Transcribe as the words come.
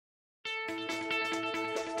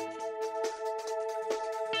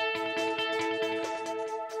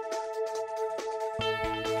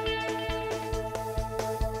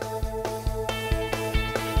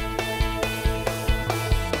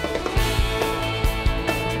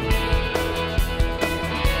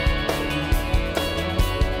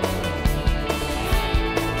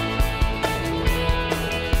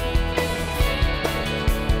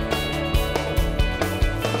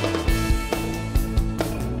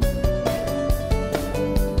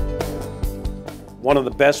One of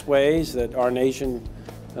the best ways that our nation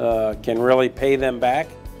can really pay them back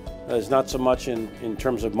is not so much in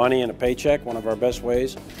terms of money and a paycheck. One of our best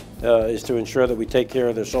ways is to ensure that we take care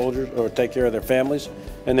of their soldiers, or take care of their families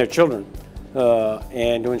and their children,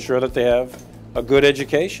 and to ensure that they have a good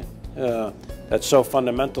education. That's so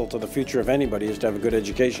fundamental to the future of anybody, is to have a good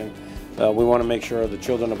education. We want to make sure the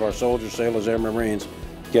children of our soldiers, sailors, airmen, Marines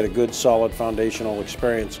get a good, solid, foundational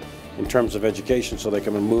experience in terms of education, so they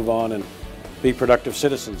can move on and be productive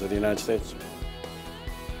citizens of the United States.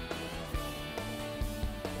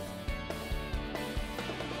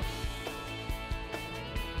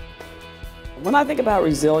 When I think about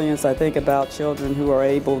resilience, I think about children who are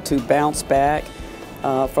able to bounce back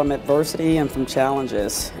from adversity and from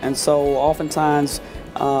challenges. And so oftentimes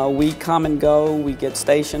we come and go, we get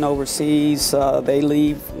stationed overseas, they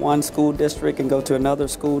leave one school district and go to another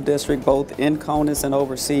school district, both in CONUS and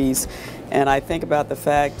overseas. And I think about the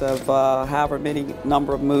fact of however many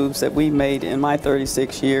number of moves that we've made in my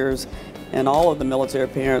 36 years, and all of the military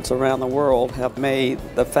parents around the world have made.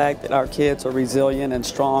 The fact that our kids are resilient and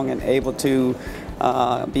strong and able to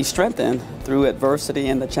be strengthened through adversity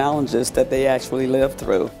and the challenges that they actually live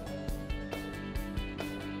through.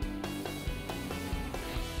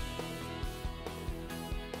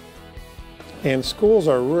 And schools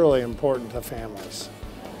are really important to families.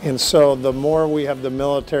 And so the more we have the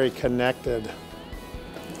military connected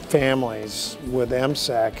families with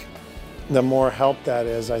MSEC, the more help that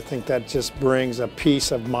is. I think that just brings a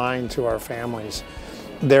peace of mind to our families.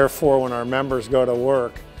 Therefore, when our members go to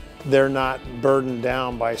work, they're not burdened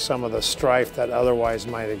down by some of the strife that otherwise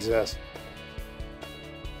might exist.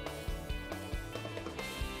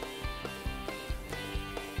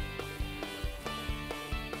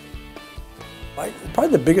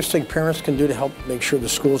 Probably the biggest thing parents can do to help make sure the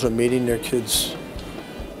schools are meeting their kids'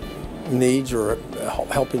 needs or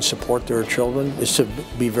helping support their children is to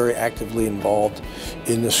be very actively involved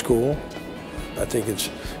in the school. I think it's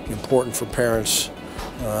important for parents,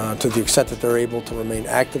 to the extent that they're able to remain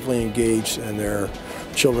actively engaged in their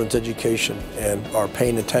children's education and are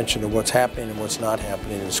paying attention to what's happening and what's not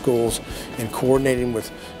happening in schools, and coordinating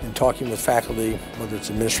with and talking with faculty, whether it's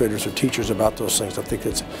administrators or teachers, about those things. I think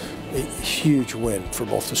it's a huge win for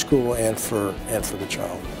both the school and for the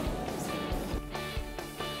child.